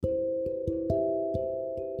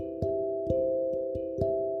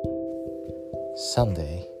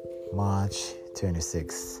Sunday, March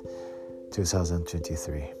 26th,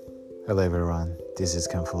 2023. Hello everyone, this is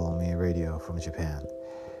Come Follow Me Radio from Japan.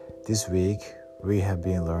 This week, we have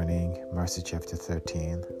been learning Matthew chapter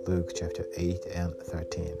 13, Luke chapter 8 and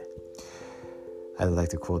 13. I'd like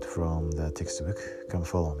to quote from the textbook, Come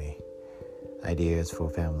Follow Me, Ideas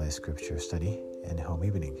for Family Scripture Study and Home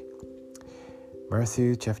Evening.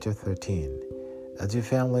 Matthew chapter 13. As your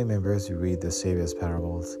family members read the Savior's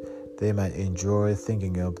parables, they might enjoy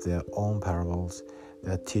thinking of their own parables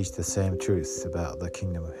that teach the same truth about the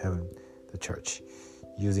kingdom of heaven, the church,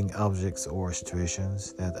 using objects or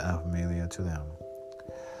situations that are familiar to them.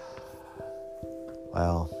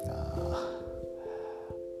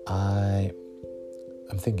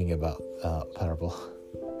 I'm thinking about a parable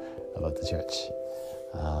about the church.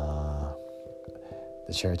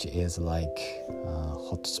 The church is like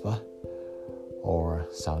hot spa or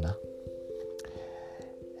sauna,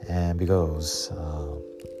 and because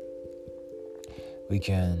we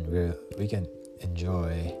can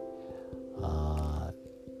enjoy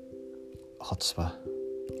hot spa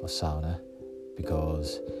or sauna,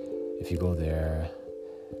 because if you go there,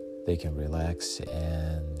 they can relax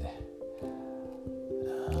and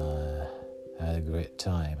have a great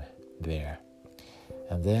time there,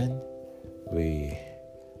 and then we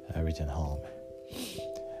return home.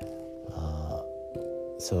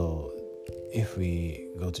 So if we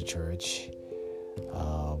go to church,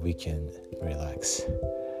 we can relax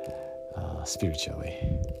spiritually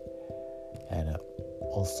and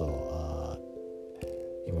also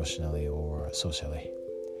emotionally or socially,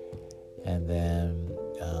 and then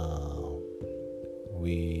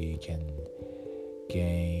we can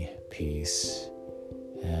gain peace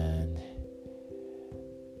and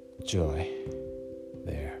joy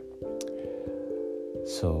there.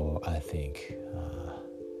 So I think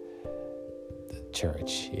the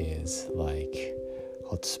church is like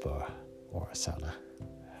hot spa or sauna,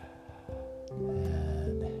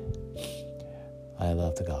 and I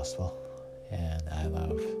love the gospel and I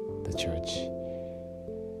love the church,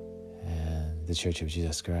 and the Church of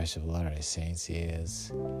Jesus Christ of Latter-day Saints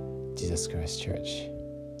is Jesus Christ Church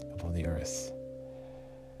upon the earth.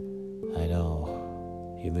 I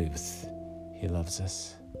know He lives, He loves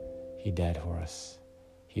us, He died for us,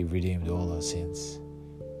 He redeemed all our sins,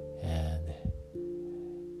 and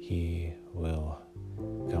He will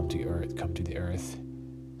come to the earth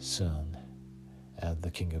soon as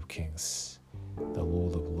the King of Kings, the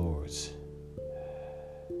Lord of Lords.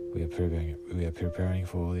 We are preparing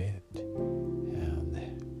for it, and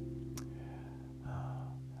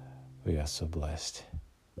we are so blessed.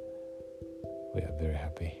 We are very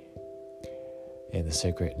happy. In the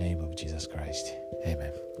sacred name of Jesus Christ,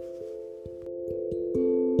 amen.